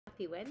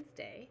happy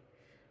Wednesday.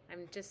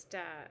 I'm just,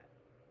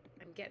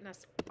 I'm getting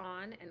us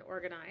on and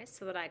organized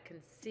so that I can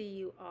see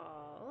you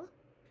all.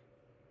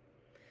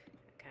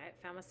 Okay,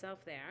 found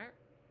myself there.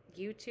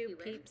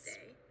 YouTube peeps.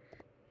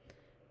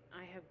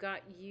 I have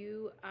got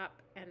you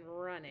up and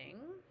running.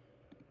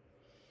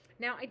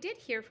 Now, I did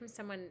hear from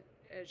someone,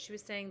 she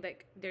was saying that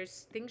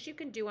there's things you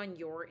can do on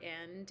your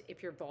end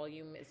if your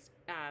volume is,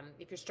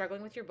 if you're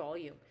struggling with your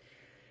volume.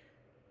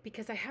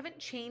 Because I haven't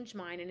changed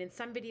mine, and in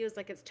some videos,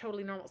 like, it's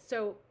totally normal.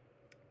 So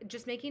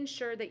just making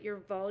sure that your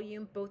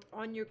volume, both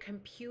on your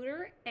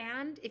computer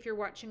and if you're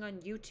watching on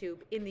YouTube,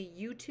 in the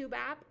YouTube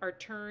app, are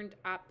turned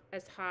up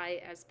as high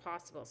as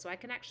possible. So I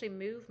can actually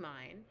move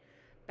mine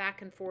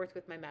back and forth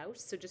with my mouse.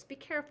 So just be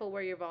careful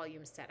where your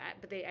volume's set at.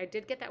 But I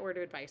did get that word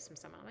of advice from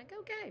someone. I'm like,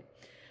 okay.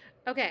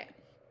 Okay,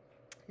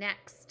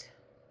 next.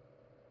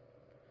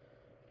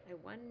 I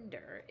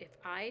wonder if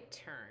I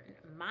turn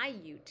my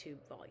YouTube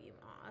volume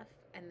off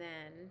and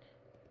then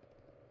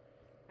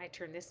I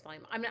turn this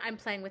volume. I'm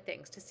playing with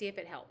things to see if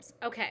it helps.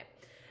 Okay,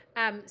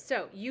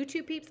 so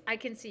YouTube peeps, I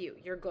can see you.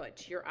 You're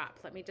good. You're up.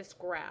 Let me just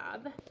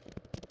grab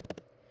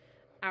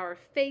our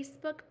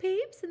Facebook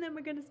peeps and then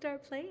we're going to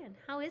start playing.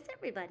 How is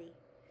everybody?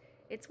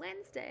 It's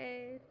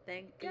Wednesday.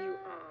 Thank you.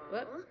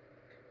 Whoop.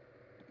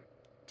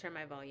 Turn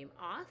my volume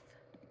off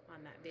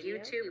on that video.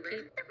 YouTube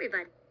peeps,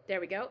 everybody. There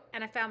we go.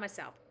 And I found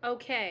myself.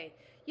 Okay.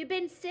 You've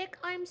been sick?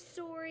 I'm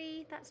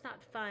sorry. That's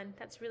not fun.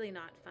 That's really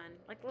not fun.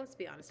 Like, let's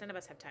be honest. None of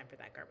us have time for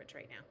that garbage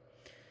right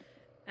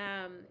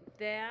now.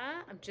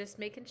 There. I'm just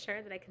making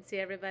sure that I can see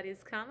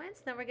everybody's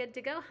comments. Then we're good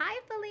to go. Hi,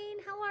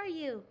 Feline. How are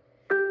you?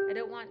 I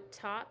don't want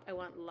top. I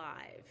want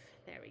live.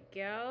 There we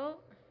go.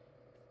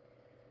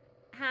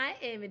 Hi,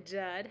 Amy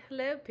Judd.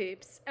 Hello,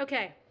 peeps.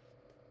 Okay.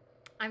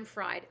 I'm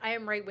fried. I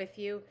am right with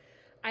you.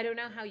 I don't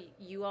know how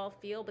you all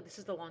feel, but this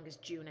is the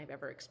longest June I've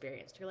ever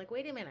experienced. You're like,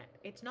 wait a minute,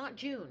 it's not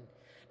June.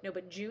 No,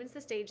 but June's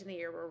the stage in the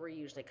year where we're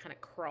usually kind of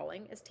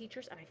crawling as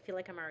teachers, and I feel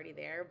like I'm already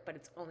there, but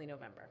it's only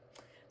November.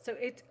 So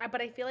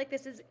but I feel like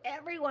this is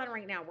everyone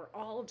right now. We're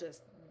all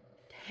just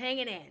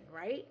hanging in,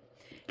 right?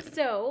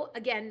 So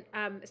again,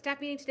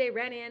 staff meeting today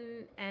ran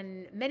in,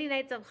 and many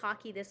nights of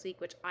hockey this week,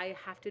 which I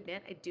have to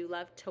admit I do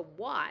love to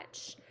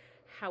watch.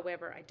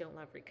 However, I don't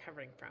love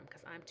recovering from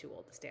because I'm too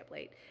old to stay up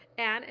late.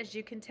 And as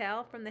you can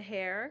tell from the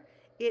hair,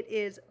 it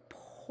is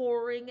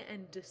pouring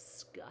and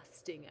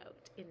disgusting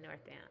out in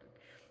North Ann.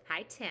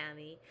 Hi,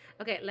 Tammy.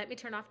 Okay, let me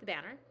turn off the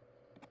banner.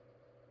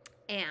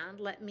 And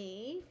let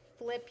me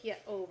flip you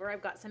over.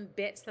 I've got some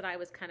bits that I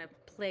was kind of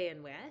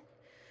playing with.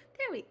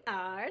 There we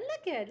are.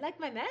 Look good. Like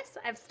my mess?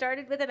 I've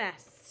started with a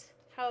mess.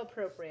 How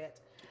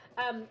appropriate.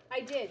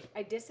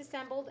 I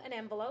disassembled an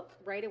envelope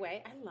right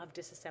away. I love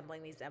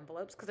disassembling these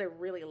envelopes because I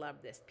really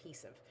love this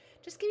piece of,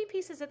 just give me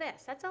pieces of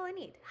this. That's all I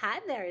need. Hi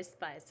there,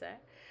 Spicer.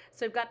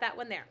 So I've got that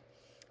one there.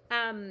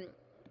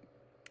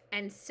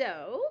 And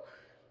so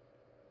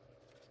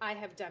I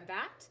have done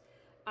that.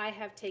 I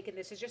have taken,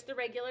 this is just the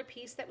regular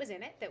piece that was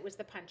in it. That was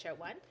the punch out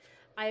one.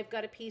 I've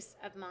got a piece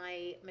of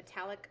my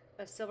metallic,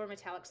 silver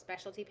metallic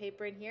specialty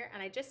paper in here.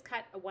 And I just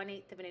cut a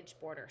 1/8 of an inch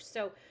border.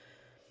 So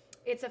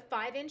it's a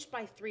 5"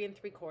 by 3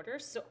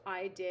 3/4. So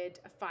I did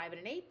a 5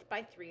 1/8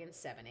 by 3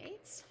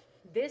 7/8.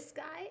 This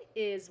guy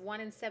is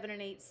 1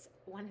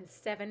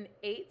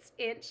 7/8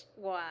 inch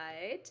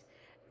wide.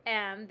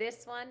 And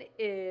this one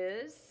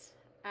is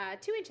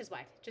 2 inches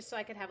wide, just so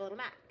I could have a little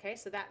mat. Okay,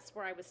 so that's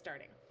where I was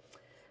starting.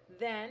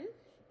 Then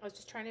I was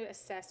just trying to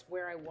assess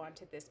where I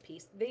wanted this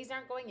piece. These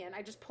aren't going in.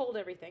 I just pulled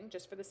everything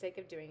just for the sake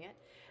of doing it.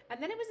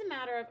 And then it was a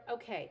matter of,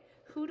 okay,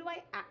 who do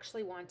I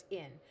actually want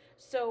in?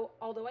 So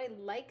although I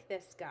like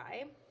this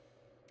guy,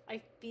 I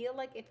feel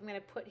like if I'm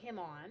going to put him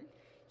on,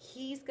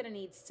 he's going to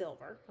need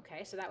silver.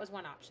 Okay, so that was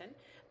one option.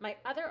 My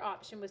other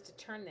option was to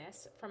turn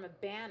this from a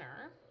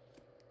banner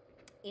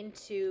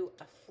into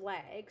a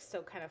flag.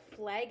 So kind of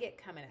flag it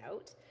coming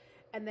out.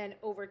 And then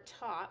over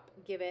top,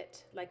 give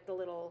it like the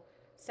little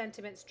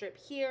sentiment strip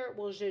here.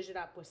 We'll zhuzh it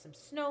up with some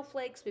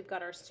snowflakes. We've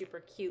got our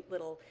super cute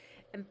little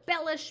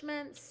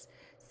embellishments.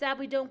 Sad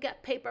we don't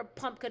get paper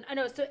pumpkin. I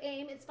know. So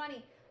Aim, it's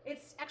funny.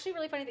 It's actually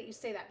really funny that you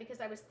say that because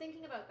I was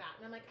thinking about that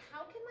and I'm like,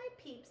 how can my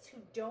peeps who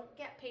don't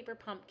get paper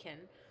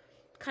pumpkin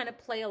kind of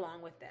play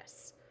along with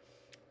this?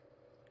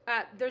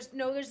 There's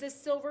this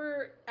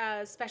silver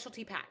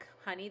specialty pack,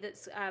 honey,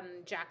 that's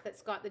Jack,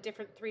 that's got the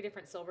three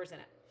different silvers in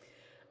it.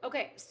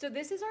 Okay, so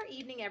this is our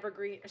evening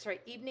evergreen,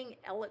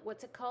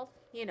 what's it called?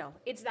 You know,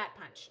 it's that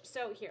punch.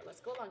 So here, let's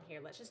go along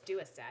here. Let's just do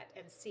a set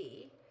and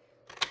see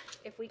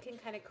if we can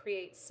kind of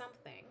create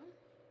something.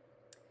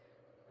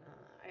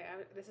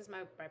 This is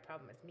my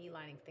problem. It's me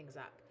lining things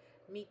up.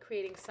 Me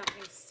creating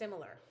something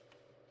similar.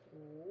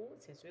 Ooh,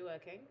 it seems to be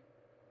working.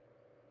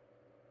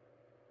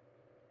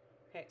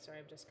 Okay, sorry,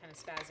 I'm just kind of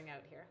spazzing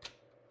out here.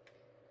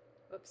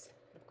 Oops.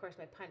 Of course,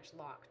 my punch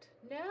locked.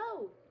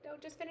 No,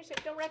 don't just finish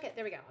it. Don't wreck it.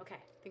 There we go. Okay,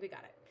 I think we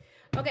got it.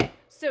 Okay,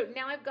 so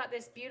now I've got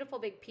this beautiful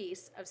big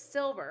piece of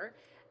silver.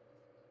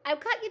 I've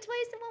cut you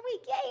twice in 1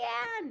 week. Yay,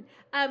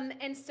 Anne!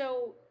 And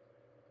so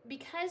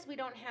because we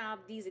don't have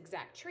these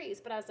exact trees,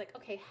 but I was like,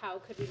 okay, how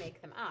could we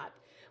make them up?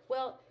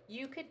 Well,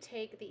 you could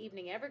take the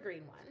evening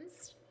evergreen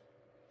ones.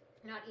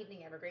 Not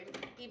evening evergreen,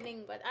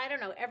 evening, but I don't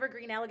know,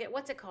 evergreen elegant.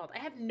 What's it called? I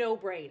have no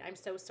brain. I'm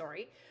so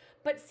sorry.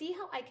 But see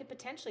how I could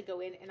potentially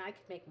go in and I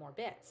could make more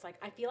bits. Like,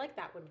 I feel like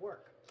that would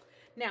work.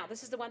 Now,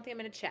 this is the one thing I'm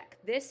going to check.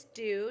 This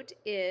dude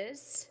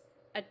is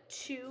a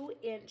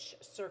 2-inch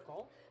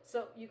circle.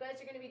 So you guys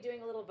are going to be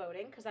doing a little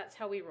voting because that's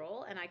how we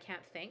roll, and I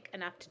can't think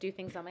enough to do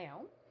things on my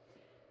own.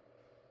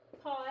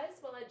 Pause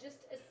while I just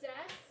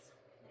assess.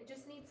 I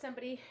just need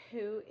somebody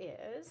who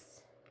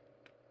is...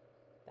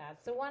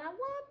 That's the one I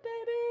want,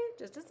 baby.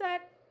 Just a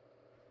sec.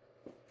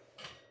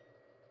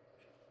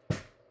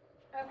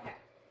 Okay.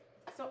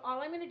 So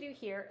all I'm going to do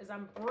here is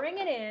I'm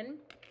bringing in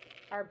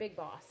our big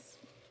boss.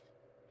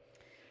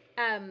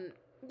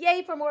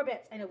 Yay for more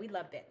bits. I know we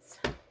love bits.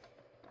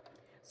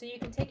 So you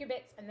can take your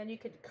bits and then you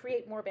could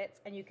create more bits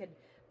and you could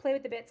play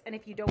with the bits. And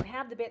if you don't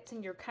have the bits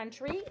in your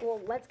country, well,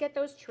 let's get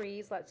those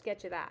trees. Let's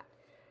get you that.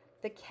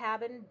 The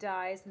cabin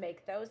dies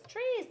make those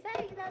trees.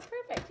 Hey, that's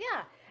perfect.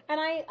 Yeah. And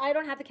I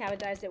don't have the cabin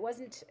dies.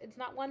 It's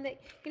not one that,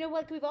 you know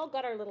what, we've all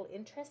got our little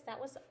interest.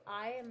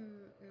 I am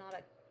not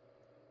a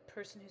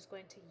person who's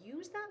going to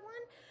use that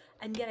one.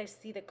 And yet I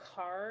see the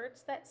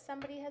cards that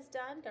somebody has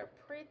done. They're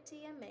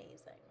pretty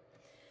amazing.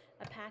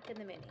 A pack in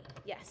the mini.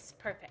 Yes,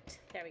 perfect.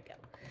 There we go.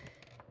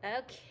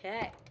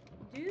 Okay.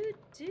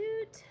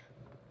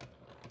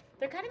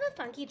 They're kind of a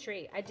funky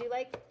tree. I do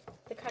like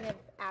the kind of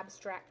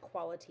abstract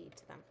quality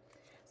to them.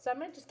 So I'm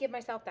going to just give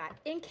myself that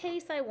in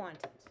case I want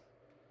it.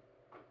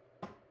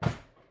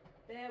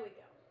 There we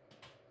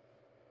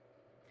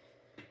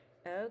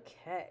go.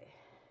 Okay.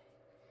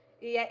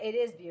 Yeah, it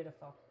is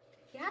beautiful.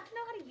 You have to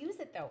know how to use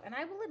it, though. And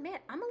I will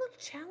admit, I'm a little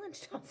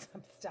challenged on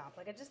some stuff.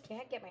 Like, I just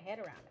can't get my head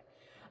around it.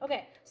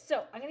 Okay,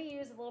 so I'm going to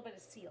use a little bit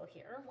of seal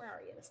here. Where are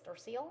you, Mr.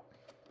 Seal?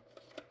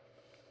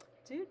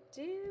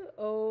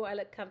 Oh, I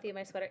look comfy in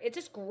my sweater. It's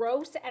just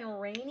gross and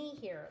rainy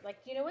here. Like,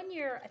 you know when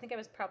I think I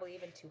was probably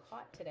even too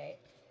hot today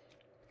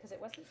because it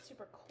wasn't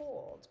super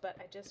cold, but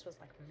I just was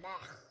like, meh.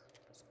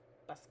 It was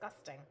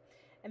disgusting.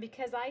 And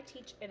because I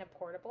teach in a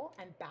portable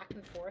and back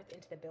and forth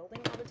into the building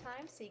all the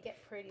time, so you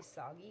get pretty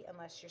soggy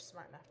unless you're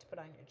smart enough to put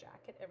on your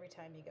jacket every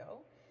time you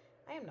go.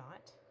 I am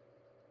not.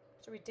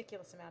 It's a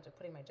ridiculous amount of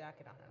putting my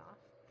jacket on and off.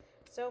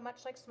 So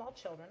much like small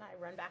children, I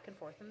run back and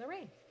forth in the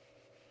rain.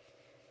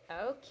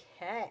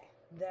 Okay,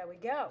 there we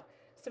go.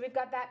 So we've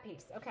got that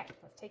piece. Okay,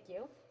 let's take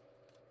you.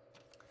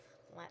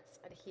 Let's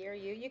adhere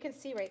you. You can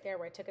see right there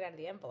where I took it out of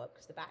the envelope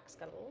because the back's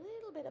got a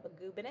little bit of a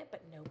goob in it,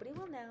 but nobody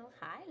will know.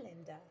 Hi,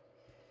 Linda.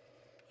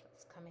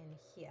 Let's come in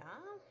here.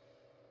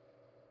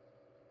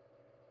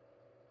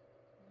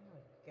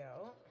 There we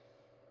go.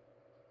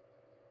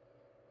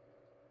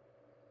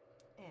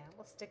 And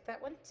we'll stick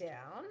that one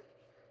down.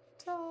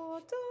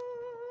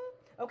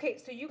 Ta-da! Okay,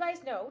 so you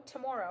guys know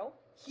tomorrow,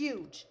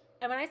 huge.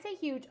 And when I say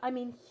huge, I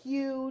mean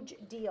huge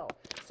deal.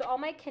 So all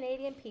my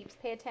Canadian peeps,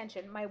 pay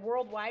attention. My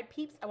worldwide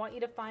peeps, I want you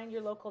to find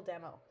your local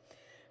demo.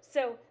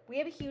 So we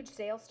have a huge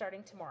sale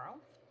starting tomorrow.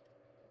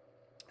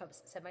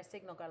 Oops, said my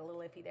signal got a little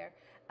iffy there.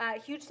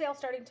 Huge sale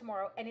starting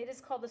tomorrow, and it is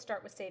called the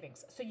Start with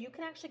Savings. So you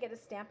can actually get a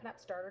Stampin' Up!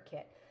 Starter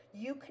kit.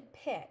 You could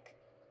pick,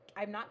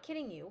 I'm not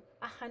kidding you,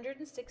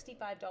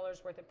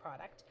 $165 worth of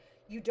product.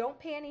 You don't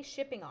pay any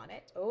shipping on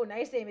it. Oh,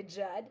 nice, Amy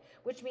Judd,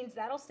 which means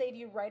that'll save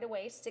you right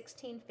away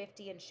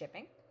 $16.50 in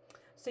shipping.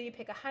 So you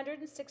pick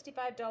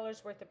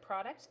 $165 worth of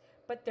product,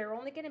 but they're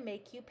only going to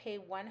make you pay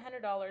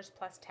 $100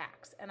 plus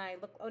tax. And I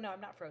look, oh no,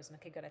 I'm not frozen.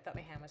 Okay, good. I thought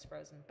my hand was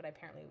frozen, but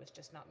apparently it was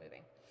just not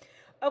moving.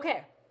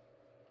 Okay,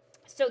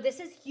 so this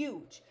is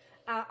huge.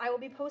 I will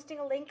be posting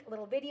a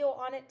little video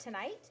on it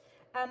tonight,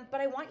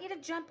 but I want you to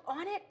jump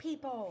on it,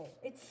 people.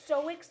 It's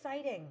so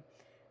exciting.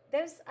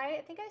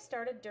 I think I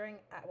started during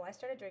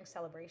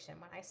Celebration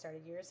when I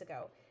started years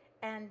ago,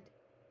 and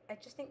I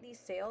just think these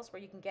sales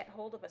where you can get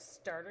hold of a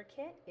starter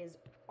kit is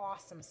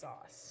awesome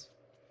sauce.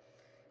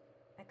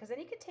 Because then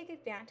you can take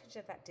advantage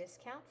of that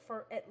discount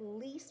for at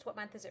least, what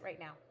month is it right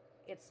now?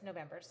 It's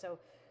November. So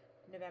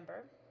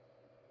November,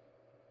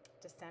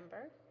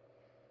 December,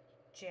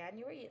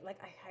 January. Like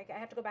I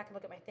have to go back and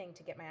look at my thing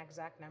to get my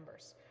exact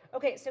numbers.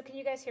 Okay, so can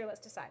you guys hear? Let's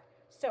decide.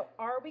 So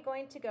are we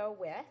going to go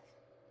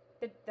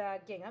with the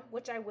gingham,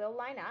 which I will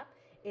line up?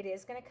 It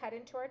is going to cut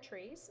into our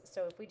trees.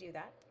 So if we do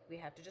that, we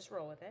have to just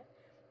roll with it.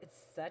 It's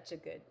such a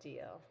good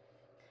deal.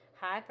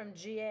 Hi from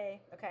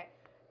GA. Okay.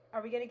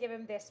 Are we going to give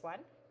him this one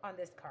on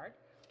this card?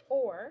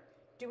 Or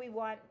do we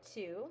want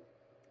to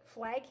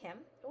flag him?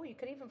 Oh, you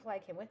could even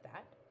flag him with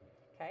that.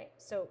 Okay.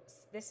 So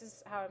this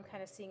is how I'm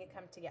kind of seeing it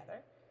come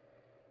together.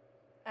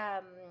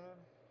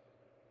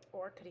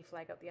 Or could he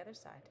flag out the other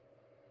side?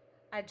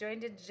 I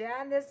joined in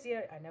Jan this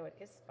year. I know it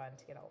is fun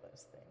to get all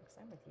those things.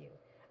 I'm with you.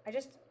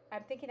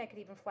 I'm thinking I could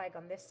even flag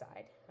on this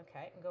side.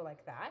 Okay. And go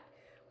like that.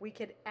 We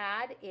could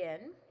add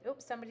in,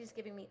 oops, somebody's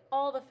giving me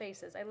all the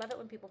faces. I love it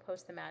when people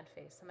post the mad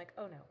face. I'm like,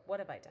 oh no, what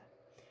have I done?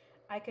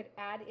 I could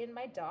add in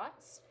my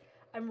dots.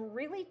 I'm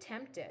really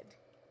tempted,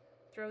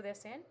 throw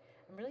this in.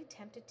 I'm really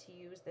tempted to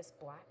use this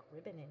black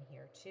ribbon in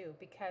here too,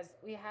 because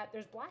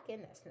there's black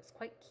in this and it's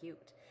quite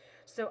cute.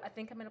 So I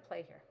think I'm gonna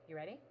play here. You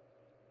ready?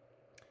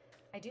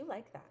 I do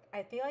like that.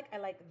 I feel like I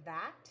like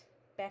that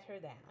better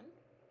than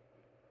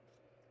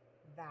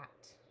that.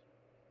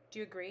 Do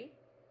you agree?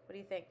 What do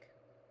you think?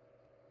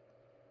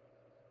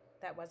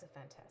 That was a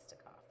fantastic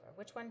offer.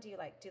 Which one do you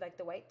like? Do you like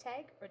the white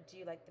tag or do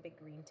you like the big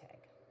green tag?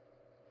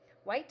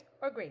 White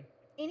or green?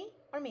 Eeny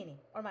or meeny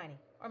or miny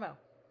or mo?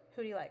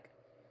 Who do you like?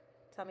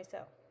 Tell me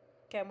so.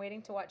 Okay, I'm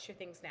waiting to watch your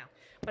things now.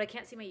 But I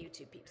can't see my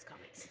YouTube peeps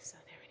comments. So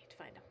there, I need to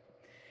find them.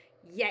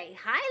 Yay.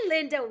 Hi,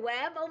 Linda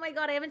Webb. Oh my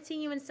God, I haven't seen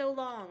you in so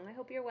long. I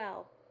hope you're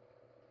well.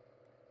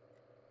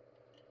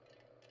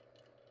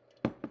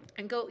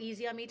 And go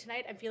easy on me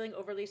tonight. I'm feeling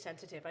overly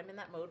sensitive. I'm in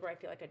that mode where I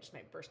feel like I just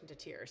might burst into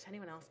tears.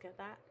 Anyone else get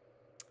that?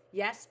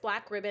 Yes,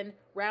 black ribbon,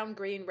 round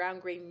green,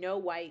 no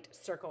white,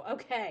 circle.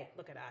 Okay,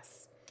 look at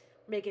us.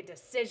 Making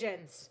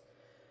decisions.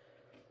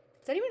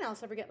 Does anyone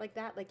else ever get like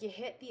that? Like you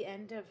hit the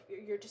end of,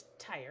 you're just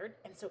tired,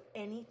 and so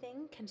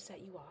anything can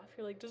set you off.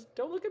 You're like, just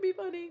don't look at me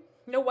funny.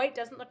 No, white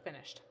doesn't look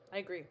finished. I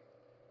agree.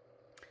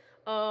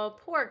 Oh,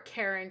 poor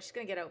Karen. She's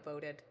going to get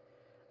outvoted.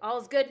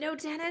 All's good. No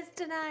tennis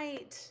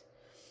tonight.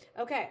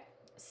 Okay,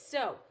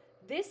 so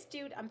this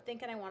dude, I'm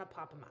thinking I want to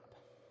pop him up.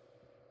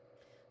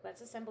 Let's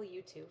assemble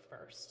you two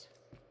first.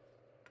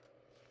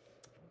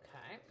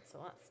 Okay, so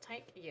let's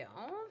take you.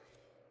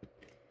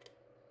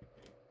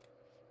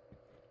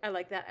 I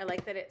like that. I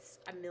like that it's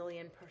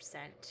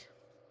 1,000,000%.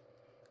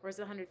 Or is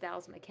it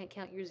 100,000? I can't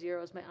count your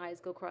zeros. My eyes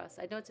go cross.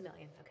 I know it's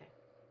 1,000,000. Okay.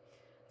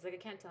 It's like I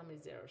can't tell how many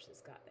zeros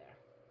she's got there.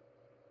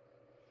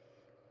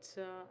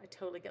 So I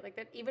totally get like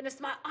that. Even a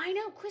smile. I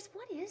know, Chris.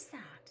 What is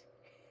that?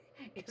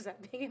 Is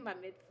that being in my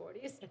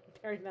mid-40s and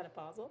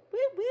perimenopausal?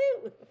 Woo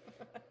woo.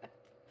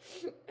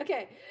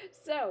 Okay,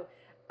 so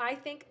I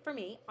think for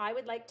me, I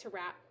would like to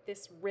wrap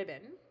this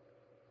ribbon,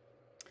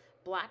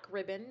 black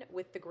ribbon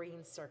with the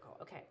green circle.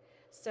 Okay,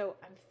 so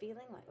I'm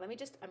feeling like,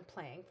 I'm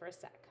playing for a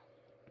sec.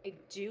 I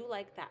do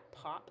like that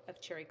pop of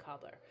cherry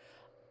cobbler.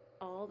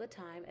 All the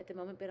time at the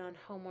moment, been on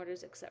home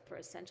orders except for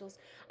essentials.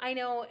 I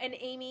know, and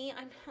Amy,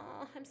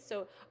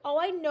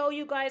 I know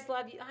you guys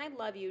love you. I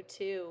love you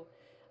too.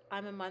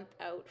 I'm a month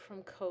out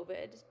from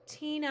COVID.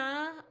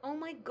 Tina, oh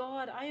my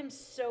God, I am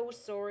so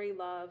sorry,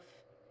 love.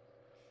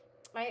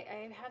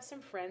 I have some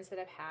friends that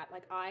have had,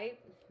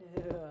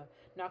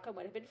 knock on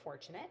wood, have been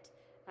fortunate,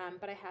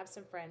 but I have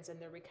some friends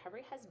and their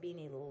recovery has been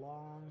a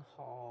long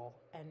haul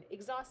and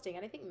exhausting.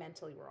 And I think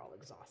mentally we're all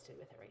exhausted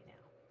with it right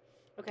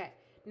now. Okay,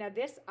 now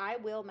this, I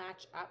will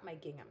match up my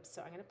gingham.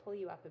 So I'm going to pull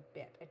you up a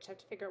bit. I just have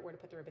to figure out where to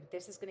put the ribbon.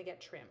 This is going to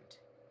get trimmed.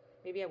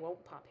 Maybe I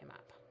won't pop him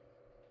up.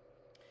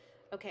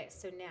 Okay,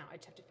 so now I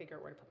just have to figure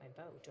out where to put my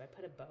bow. Do I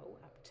put a bow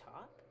up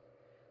top?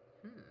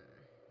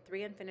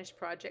 3 unfinished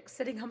projects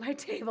sitting on my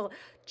table.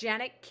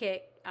 Janet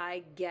Kick,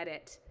 I get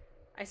it.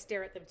 I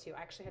stare at them too.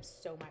 I actually have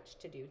so much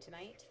to do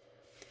tonight.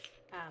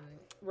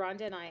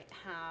 Rhonda and I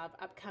have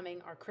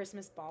upcoming our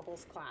Christmas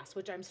baubles class,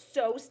 which I'm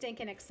so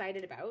stinking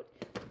excited about.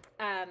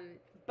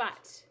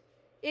 But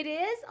it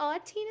is,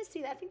 Tina,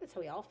 see, I think that's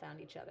how we all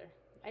found each other.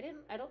 I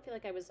don't feel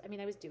like I was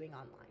doing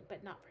online,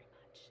 but not very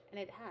much. And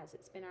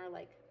it's been our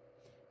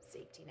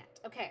safety net.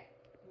 Okay,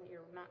 you're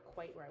not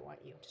quite where I want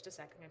you. Just a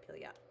second, I'm gonna peel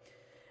you up.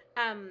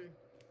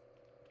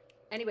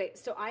 Anyway,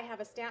 so I have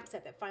a stamp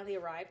set that finally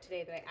arrived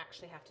today that I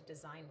actually have to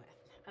design with.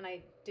 And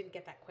I didn't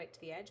get that quite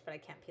to the edge, but I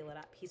can't peel it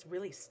up. He's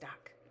really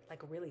stuck,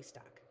 really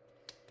stuck.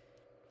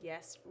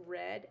 Yes,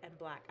 red and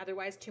black.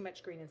 Otherwise, too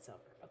much green and silver.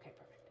 Okay,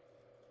 perfect.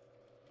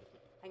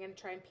 I'm gonna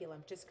try and peel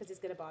him just because he's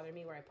gonna bother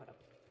me where I put him.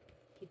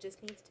 He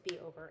just needs to be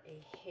over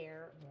a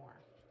hair more.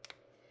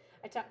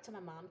 I talked to my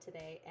mom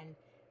today, and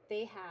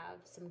they have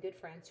some good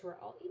friends who are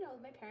all,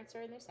 my parents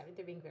are in their 70s.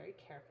 They're being very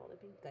careful. They're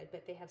being good.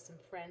 But they have some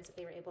friends that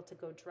they were able to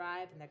go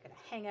drive, and they're going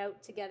to hang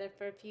out together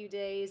for a few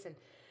days and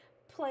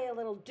play a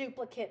little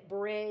duplicate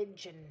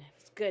bridge, and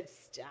it's good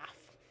stuff.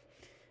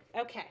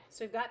 Okay,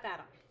 so we've got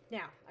that on.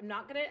 Now, I'm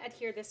not going to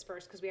adhere this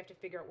first because we have to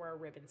figure out where our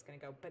ribbon's going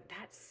to go. But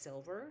that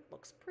silver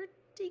looks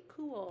pretty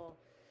cool.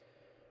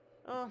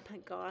 Oh, my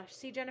gosh.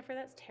 See, Jennifer,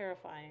 that's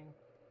terrifying.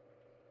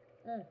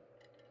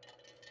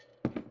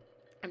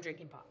 I'm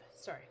drinking pop.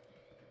 Sorry.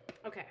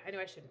 Okay, I know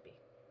I shouldn't be,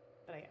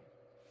 but I am.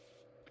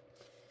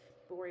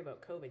 But worry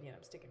about COVID,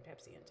 I'm sticking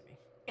Pepsi into me.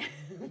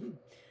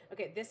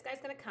 Okay, this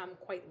guy's going to come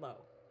quite low.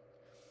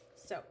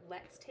 So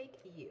let's take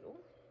you.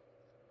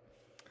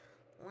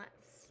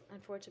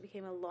 Unfortunately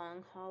became a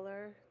long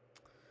hauler.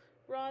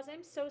 Roz,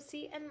 I'm so,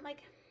 and I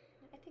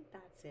think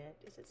that's it.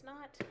 It's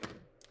not, there's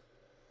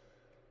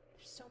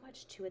so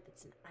much to it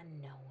that's an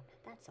unknown.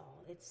 That's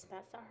all. That's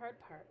the hard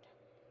part.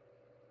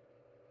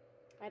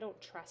 I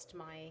don't trust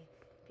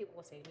people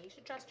will say to me, you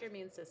should trust your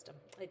immune system.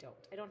 I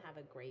don't have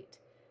a great,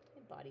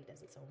 my body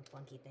does its own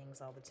funky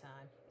things all the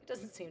time. It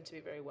doesn't seem to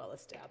be very well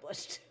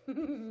established.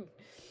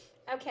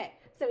 Okay,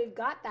 so we've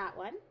got that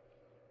one.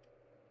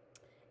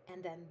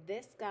 And then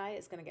this guy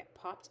is going to get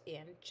popped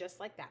in just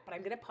like that. But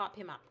I'm going to pop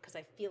him up because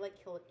I feel like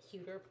he'll look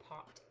cuter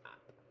popped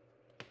up.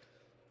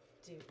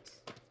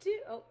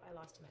 Oh, I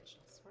lost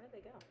dimensionals. Where did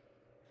they go?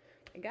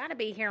 They got to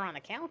be here on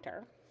the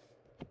counter.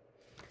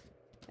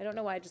 I don't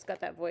know why I just got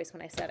that voice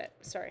when I said it.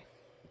 Sorry.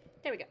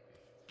 There we go.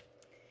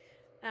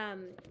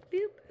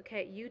 Boop.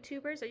 Okay,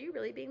 YouTubers, are you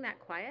really being that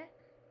quiet?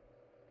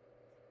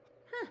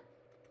 Huh.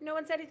 No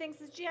one said anything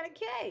since Janet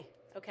K.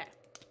 Okay.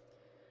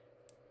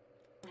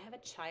 I have a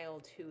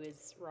child who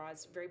is,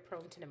 Roz, very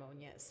prone to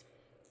pneumonias.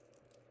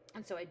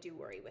 And so I do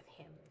worry with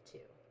him too.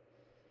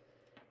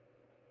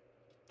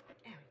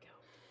 There we go.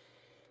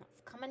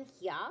 Let's come in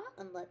here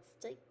and let's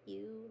take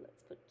you.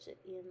 Let's put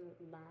you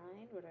in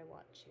line. Where do I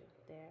want you?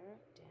 There,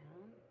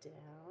 down,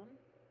 down.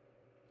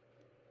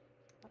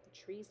 I want the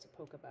trees to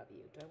poke above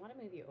you. Do I want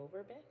to move you over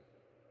a bit?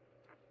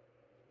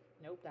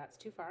 Nope, that's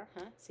too far,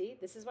 huh? See,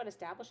 this is what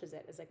establishes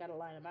it, is I got to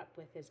line him up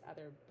with his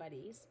other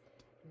buddies.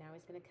 And now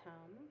he's going to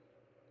come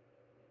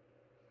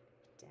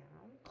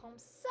down. Comme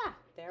ça.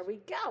 There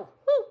we go.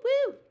 Woo,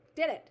 woo.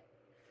 Did it.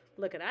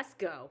 Look at us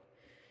go.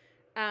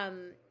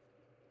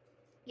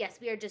 Yes,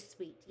 we are just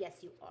sweet. Yes,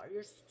 you are.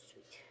 You're so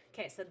sweet.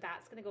 Okay, so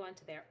that's going to go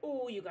onto there.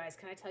 Oh, you guys,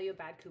 can I tell you a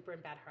bad Cooper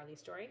and bad Harley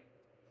story?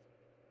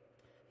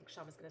 I think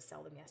Sean was going to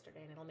sell them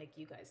yesterday, and it'll make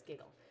you guys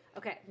giggle.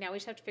 Okay, now we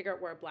just have to figure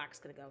out where black's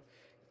going to go.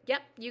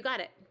 Yep, you got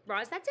it.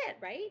 Roz, that's it,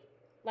 right?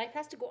 Life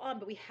has to go on,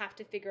 but we have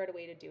to figure out a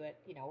way to do it,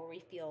 you know, where we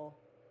feel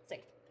safe.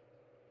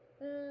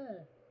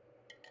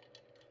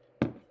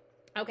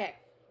 Okay,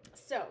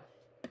 so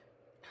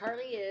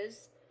Harley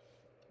is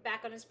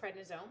back on his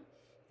prednisone.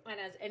 And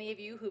as any of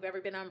you who've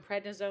ever been on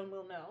prednisone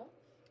will know,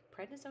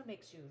 prednisone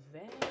makes you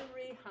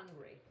very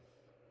hungry.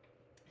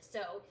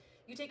 So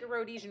you take a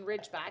Rhodesian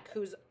Ridgeback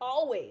who's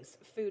always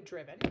food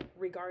driven,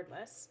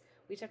 regardless.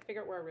 We just have to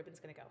figure out where our ribbon's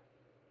going to go.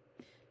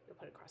 You'll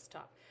put it across the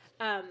top.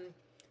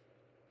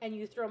 And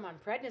you throw him on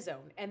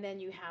prednisone, and then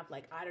you have,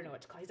 like, I don't know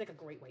what to call. He's like a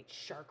great white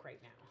shark right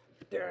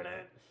now. Darn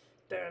it.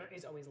 Darn it.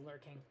 He's always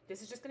lurking.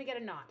 This is just going to get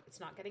a knot.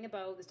 It's not getting a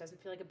bow. This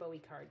doesn't feel like a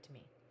Bowie card to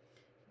me.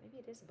 Maybe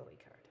it is a Bowie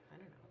card. I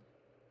don't know.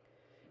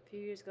 A few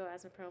years ago,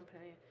 asthma prone,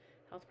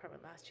 health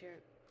department last year.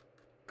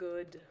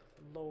 Good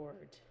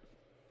Lord.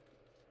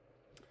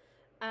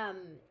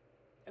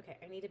 Okay,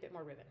 I need a bit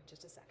more ribbon.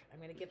 Just a sec. I'm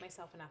going to give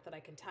myself enough that I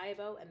can tie a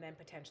bow and then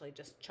potentially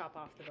just chop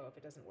off the bow if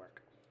it doesn't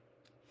work.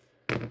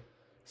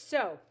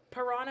 So,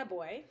 Piranha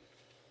Boy,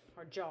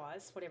 or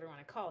Jaws, whatever you want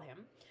to call him,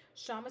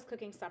 Sean was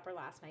cooking supper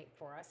last night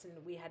for us, and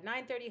we had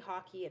 9:30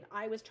 hockey, and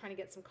I was trying to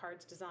get some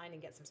cards designed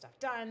and get some stuff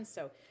done.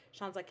 So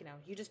Sean's like, you know,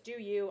 you just do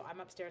you. I'm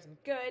upstairs. I'm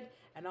good.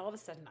 And all of a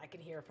sudden, I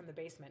can hear from the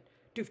basement,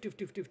 doof, doof,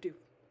 doof, doof, doof.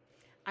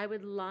 I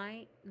would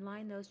line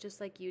those just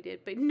like you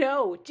did. But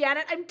no,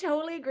 Janet, I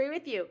totally agree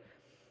with you.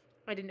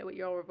 I didn't know what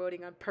you all were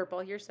voting on.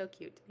 Purple. You're so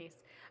cute,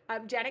 Denise.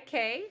 Janet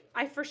K,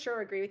 I for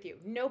sure agree with you.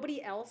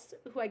 Nobody else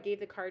who I gave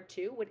the card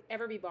to would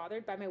ever be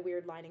bothered by my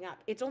weird lining up.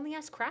 It's only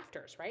us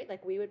crafters, right?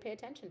 Like, we would pay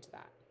attention to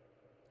that.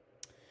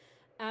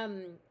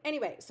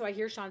 Anyway, so I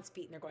hear Sean's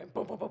feet, and they're going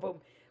boom, boom, boom,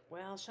 boom.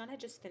 Well, Sean had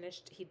just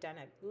finished. He'd done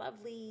a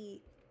lovely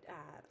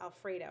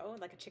Alfredo,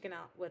 like a chicken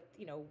out with,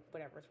 you know,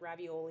 whatever, with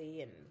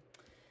ravioli,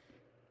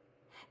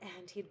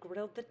 and he'd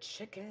grilled the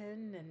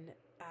chicken, and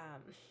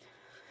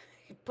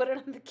he put it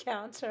on the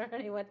counter,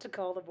 and he went to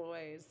call the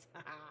boys.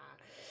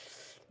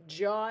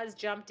 Jaws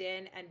jumped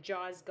in, and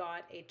Jaws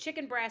got a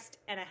chicken breast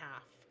and a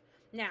half.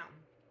 Now,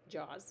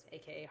 Jaws,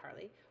 aka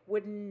Harley,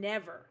 would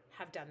never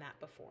have done that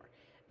before.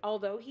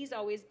 Although he's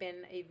always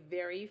been a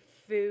very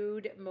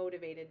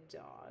food-motivated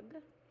dog,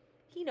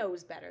 he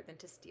knows better than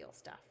to steal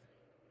stuff.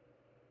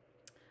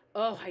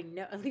 Oh, I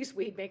know. At least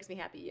weed makes me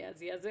happy. Yes,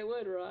 yes, it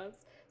would,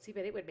 Ross. See,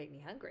 but it would make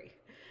me hungry.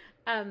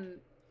 Now, I'm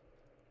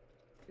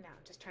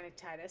just trying to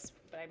tie this,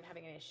 but I'm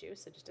having an issue,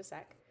 so just a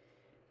sec.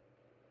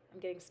 I'm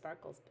getting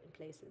sparkles in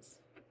places.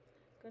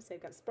 I'm going to say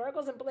I've got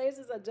sparkles in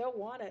places I don't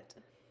want it.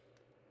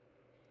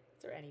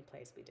 Is there any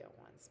place we don't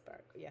want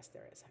sparkle? Yes,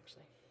 there is,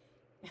 actually.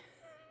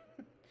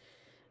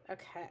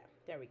 Okay,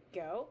 there we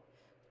go.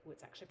 Ooh,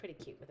 it's actually pretty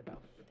cute with a bow.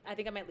 I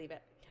think I might leave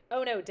it.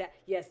 Oh, no, Dad.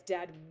 Yes,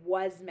 Dad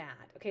was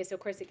mad. Okay, so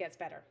of course it gets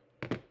better.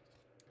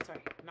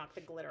 Sorry, knock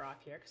the glitter off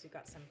here because we've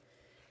got some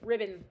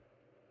ribbon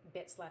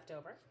bits left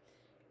over.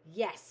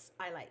 Yes,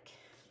 I like.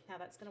 Now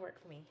that's going to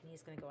work for me, and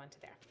he's going to go onto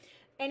there.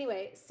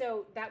 Anyway,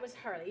 so that was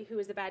Harley, who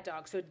was the bad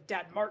dog. So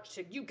Dad marched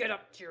said, you get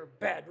up to your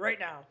bed right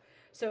now.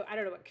 So I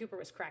don't know what Cooper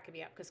was cracking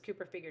me up because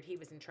Cooper figured he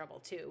was in trouble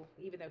too,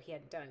 even though he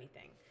hadn't done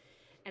anything.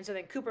 And so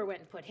then Cooper went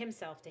and put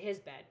himself to his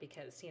bed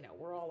because, you know,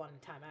 we're all on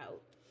timeout.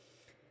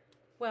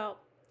 Well,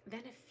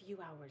 then a few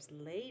hours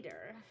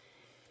later,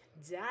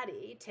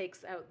 Daddy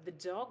takes out the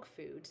dog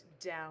food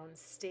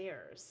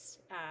downstairs.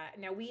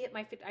 Now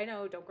I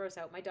know, don't gross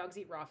out. My dogs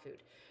eat raw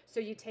food. So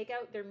you take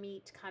out their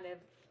meat kind of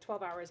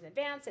 12 hours in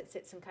advance. It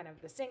sits in kind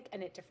of the sink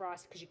and it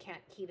defrosts because you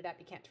can't heat it up.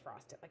 You can't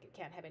defrost it. Like, it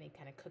can't have any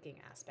kind of cooking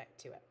aspect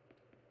to it.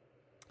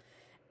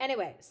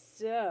 Anyway,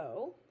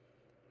 so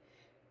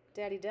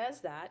Daddy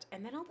does that,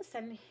 and then all of a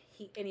sudden,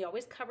 he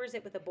always covers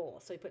it with a bowl.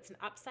 So he puts an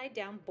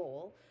upside-down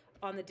bowl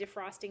on the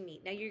defrosting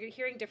meat. Now, you're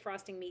hearing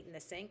defrosting meat in the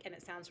sink, and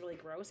it sounds really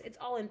gross. It's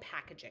all in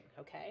packaging,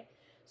 okay?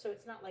 So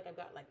it's not like I've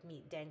got, like,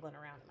 meat dangling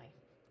around in my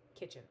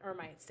kitchen or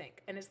my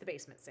sink, and it's the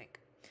basement sink.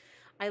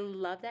 I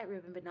love that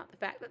ribbon, but not the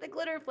fact that the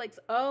glitter flakes.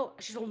 Oh,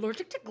 she's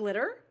allergic to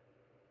glitter?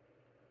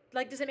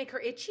 Like, does it make her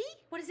itchy?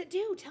 What does it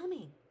do? Tell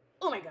me.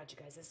 Oh, my God, you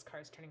guys, this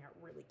card's turning out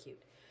really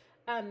cute.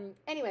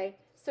 Anyway,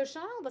 so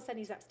Sean all of a sudden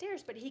he's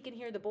upstairs, but he can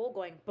hear the bowl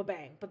going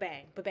ba-bang,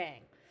 ba-bang,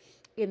 ba-bang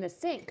in the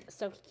sink.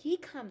 So he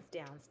comes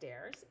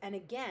downstairs, and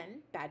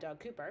again, Bad Dog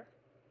Cooper,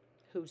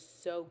 who's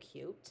so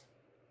cute,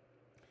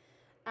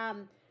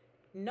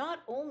 not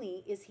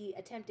only is he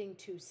attempting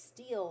to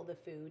steal the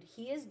food,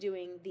 he is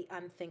doing the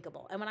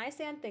unthinkable. And when I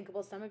say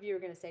unthinkable, some of you are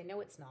going to say, no,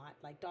 it's not.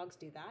 Like, dogs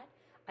do that.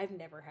 I've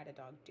never had a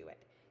dog do it.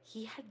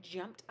 He had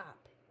jumped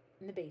up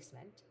in the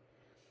basement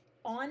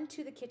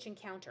onto the kitchen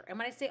counter. And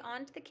when I say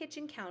onto the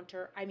kitchen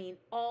counter, I mean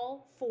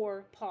all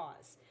four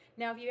paws.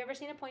 Now, if you've ever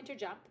seen a pointer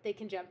jump, they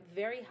can jump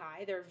very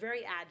high. They're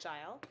very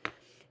agile.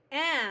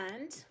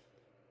 And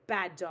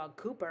Bad Dog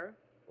Cooper,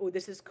 oh,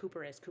 this is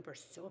Cooper's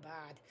so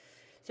bad.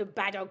 So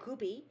Bad Dog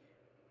Coopy,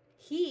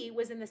 he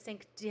was in the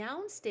sink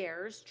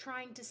downstairs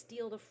trying to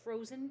steal the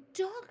frozen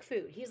dog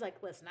food. He's like,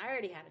 listen, I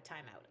already had a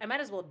timeout. I might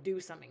as well do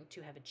something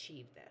to have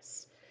achieved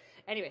this.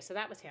 Anyway, so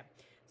that was him.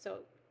 So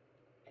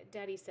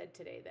Daddy said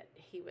today that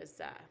he was,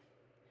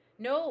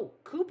 no,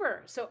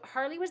 Cooper. So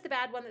Harley was the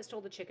bad one that stole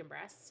the chicken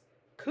breasts.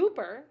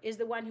 Cooper is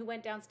the one who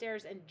went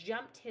downstairs and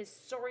jumped his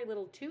sorry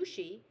little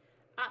tushy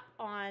up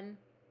on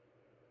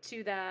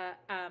to the,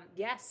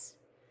 yes,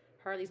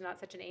 Harley's not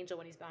such an angel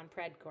when he's on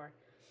Predcore.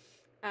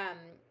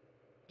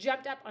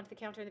 Jumped up onto the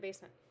counter in the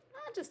basement.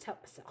 I'll just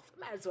help myself.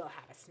 Might as well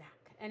have a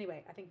snack.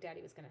 Anyway, I think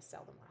Daddy was going to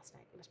sell them last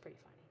night. It was pretty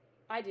funny.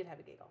 I did have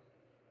a giggle.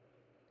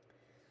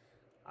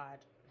 Odd.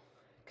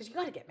 Because you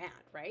got to get mad,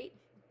 right?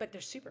 But they're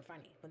super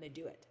funny when they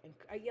do it. And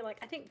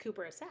I think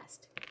Cooper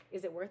assessed.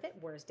 Is it worth it?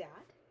 Where's Dad?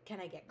 Can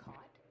I get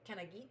caught? Can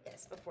I eat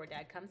this before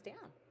Dad comes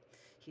down?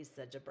 He's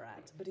such a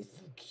brat, but he's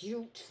so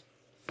cute.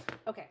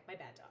 Okay, my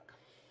bad dog.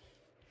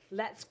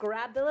 Let's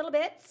grab the little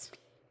bits.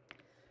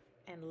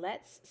 And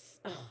let's,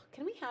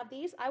 can we have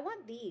these? I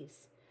want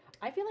these.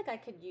 I feel like I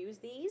could use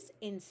these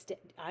instead.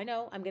 I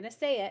know, I'm going to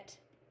say it.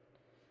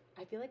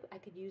 I feel like I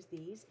could use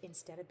these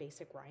instead of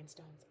basic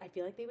rhinestones. I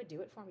feel like they would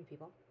do it for me,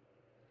 people.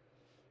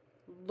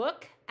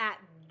 Look at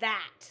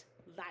that.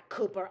 That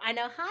Cooper. I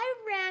know. Hi,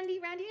 Randy.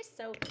 Randy is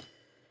so, it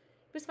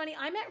was funny.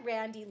 I met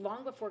Randy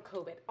long before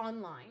COVID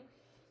online.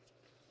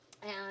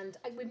 And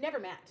we've never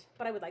met,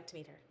 but I would like to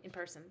meet her in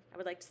person. I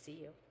would like to see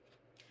you.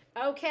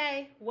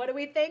 Okay, what are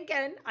we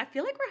thinking? I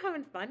feel like we're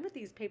having fun with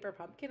these paper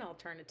pumpkin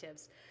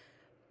alternatives.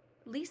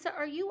 Lisa,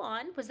 are you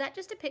on? Was that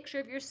just a picture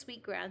of your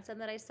sweet grandson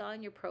that I saw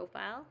in your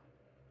profile?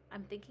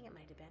 I'm thinking it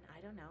might have been.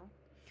 I don't know.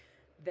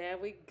 There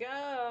we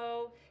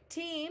go.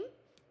 Team.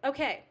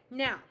 Okay,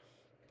 now,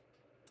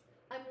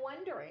 I'm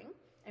wondering,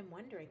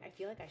 I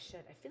feel like I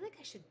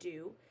should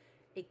do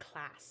a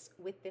class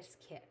with this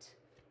kit.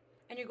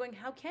 And you're going,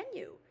 how can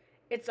you?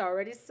 It's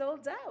already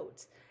sold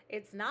out.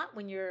 It's not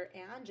when your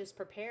Anne just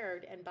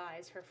prepared and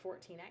buys her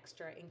 14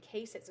 extra in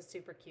case it's a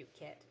super cute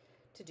kit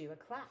to do a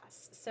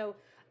class. So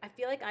I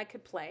feel like I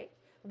could play.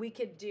 We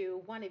could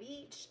do one of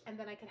each, and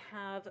then I could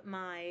have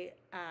my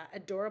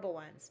adorable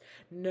ones.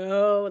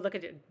 No, look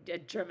at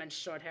it, German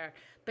short hair.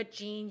 But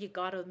Jean, you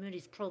gotta admit,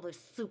 he's probably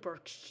super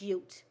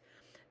cute.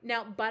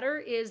 Now, butter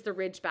is the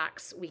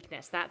Ridgeback's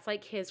weakness. That's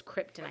like his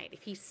kryptonite.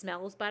 If he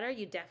smells butter,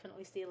 you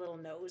definitely see a little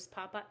nose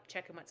pop up,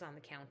 checking what's on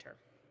the counter.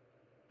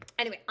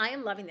 Anyway, I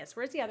am loving this.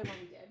 Where's the other one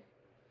we did?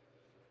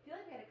 I feel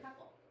like we had a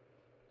couple.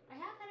 I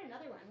have had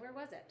another one. Where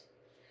was it?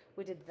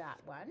 We did that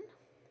one.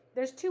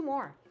 There's two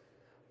more.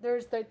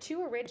 There's the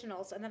two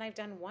originals, and then I've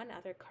done one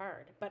other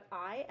card. But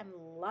I am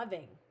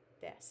loving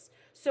this.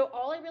 So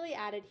all I really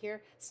added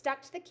here,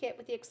 stuck to the kit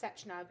with the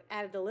exception of,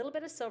 added a little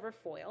bit of silver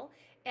foil,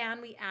 and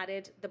we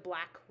added the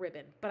black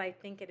ribbon. But I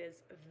think it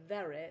is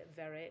very,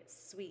 very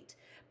sweet.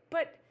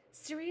 But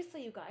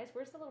seriously, you guys,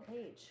 where's the little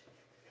page?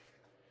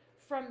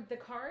 From the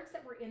cards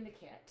that were in the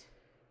kit,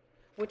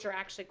 which are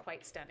actually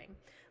quite stunning.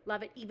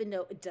 Love it, even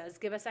though it does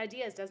give us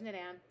ideas, doesn't it,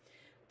 Anne?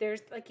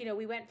 There's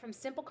we went from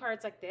simple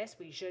cards like this,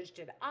 we zhuzhed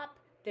it up.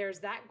 There's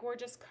that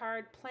gorgeous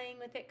card, playing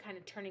with it, kind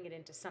of turning it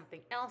into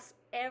something else.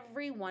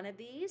 Every one of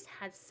these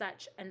had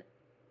such an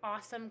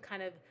awesome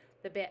kind of,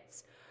 the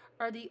bits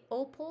are the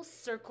opal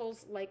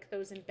circles, like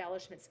those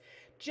embellishments.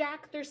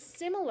 Jack, they're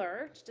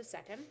similar. Just a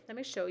second. Let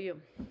me show you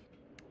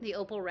the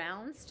opal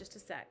rounds. Just a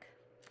sec.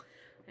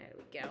 There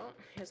we go.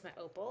 Here's my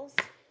opals.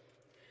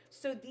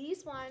 So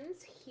these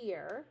ones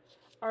here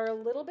are a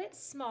little bit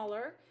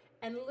smaller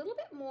and a little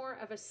bit more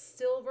of a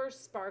silver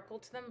sparkle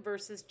to them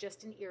versus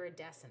just an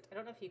iridescent. I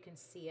don't know if you can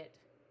see it.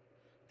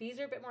 These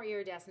are a bit more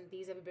iridescent.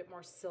 These have a bit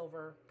more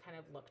silver kind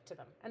of look to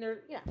them. And they're,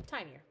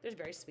 tinier. They're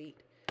very sweet.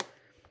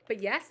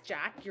 But yes,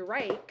 Jack, you're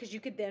right, because you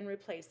could then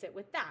replace it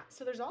with that.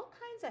 So there's all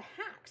kinds of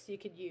hacks you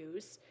could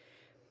use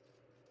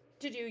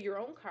to do your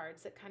own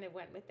cards that kind of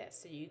went with this.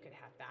 So you could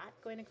have that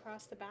going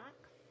across the back.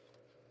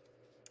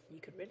 You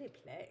could really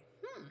play.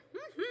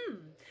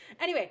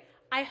 Anyway,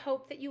 I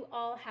hope that you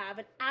all have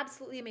an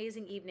absolutely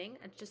amazing evening.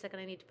 Just a second,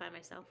 I need to find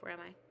myself. Where am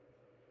I?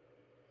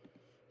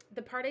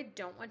 The part I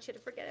don't want you to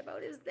forget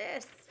about is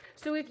this.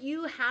 So if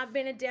you have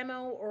been a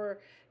demo or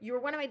you were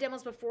one of my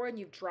demos before and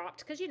you've dropped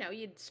because,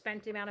 you'd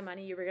spent the amount of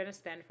money you were going to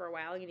spend for a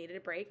while, you needed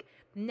a break,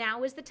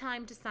 now is the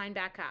time to sign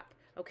back up.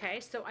 Okay,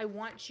 so I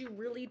want you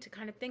really to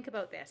kind of think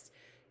about this.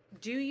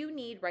 do you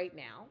need right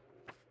now?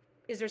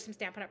 Is there some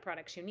Stampin' Up!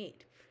 Products you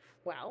need?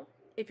 Well,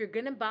 if you're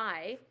going to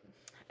buy,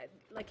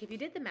 like if you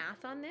did the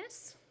math on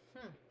this,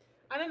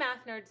 I'm a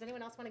math nerd. Does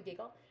anyone else want to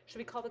giggle? Should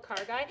we call the car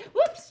guy?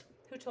 Whoops!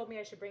 Who told me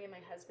I should bring in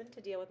my husband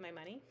to deal with my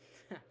money?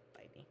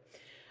 Bite me.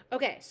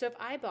 Okay, so if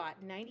I bought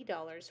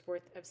 $90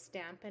 worth of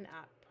Stampin'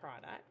 Up!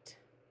 Product,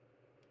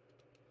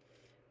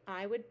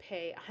 I would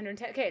pay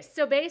 $110. Okay,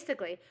 so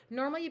basically,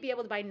 normally you'd be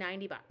able to buy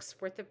 $90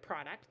 worth of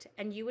product,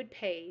 and you would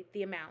pay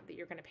the amount that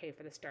you're going to pay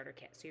for the starter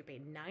kit. So you pay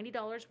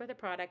 $90 worth of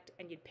product,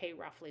 and you'd pay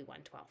roughly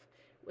 $112.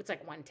 It's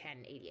like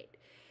 $110.88.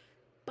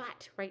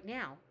 But right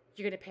now,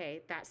 you're going to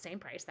pay that same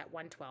price, that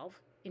 $112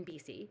 in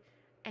BC,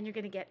 and you're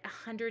going to get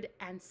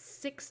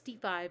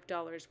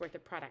 $165 worth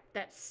of product.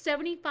 That's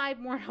 $75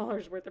 more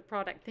worth of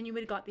product than you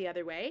would have got the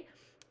other way.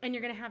 And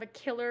you're going to have a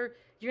killer,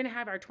 you're going to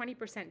have our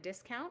 20%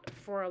 discount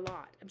for a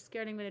lot. I'm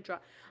scared I'm going to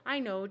drop. I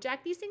know,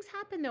 Jack, these things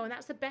happen though, and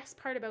that's the best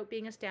part about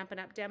being a Stampin'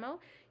 Up!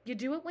 Demo. You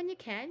do it when you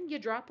can, you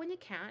drop when you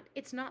can't.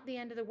 It's not the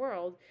end of the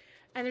world.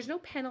 And there's no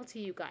penalty,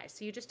 you guys.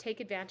 So you just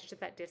take advantage of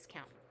that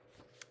discount.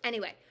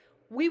 Anyway,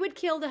 we would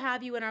kill to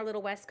have you in our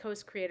little West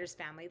Coast Creators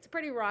family. It's a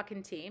pretty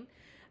rockin' team.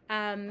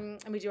 And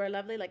we do our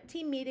lovely like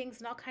team meetings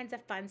and all kinds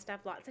of fun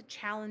stuff, lots of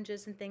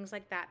challenges and things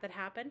like that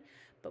happen.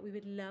 But we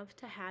would love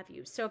to have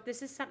you. So if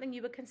this is something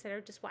you would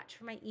consider, just watch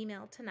for my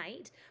email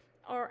tonight,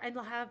 and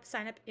we'll have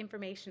sign up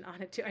information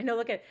on it too. I know,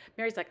 look at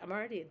Mary's like, I'm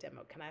already a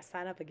demo. Can I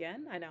sign up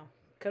again? I know.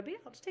 Could be.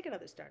 I'll just take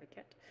another starter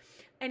kit.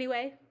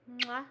 Anyway,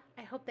 mwah,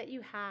 I hope that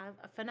you have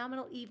a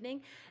phenomenal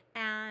evening.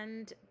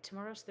 And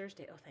tomorrow's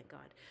Thursday. Oh, thank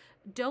God.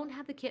 Don't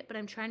have the kit, but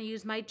I'm trying to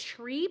use my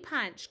tree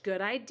punch.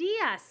 Good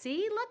idea.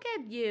 See, look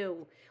at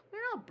you. We're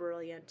all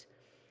brilliant.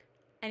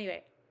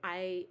 Anyway,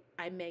 I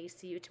may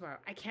see you tomorrow.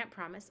 I can't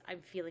promise.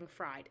 I'm feeling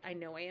fried. I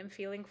know I am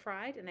feeling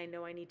fried, and I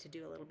know I need to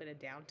do a little bit of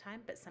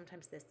downtime, but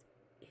sometimes this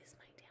is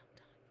my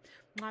downtime.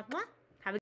 Mwah, mwah.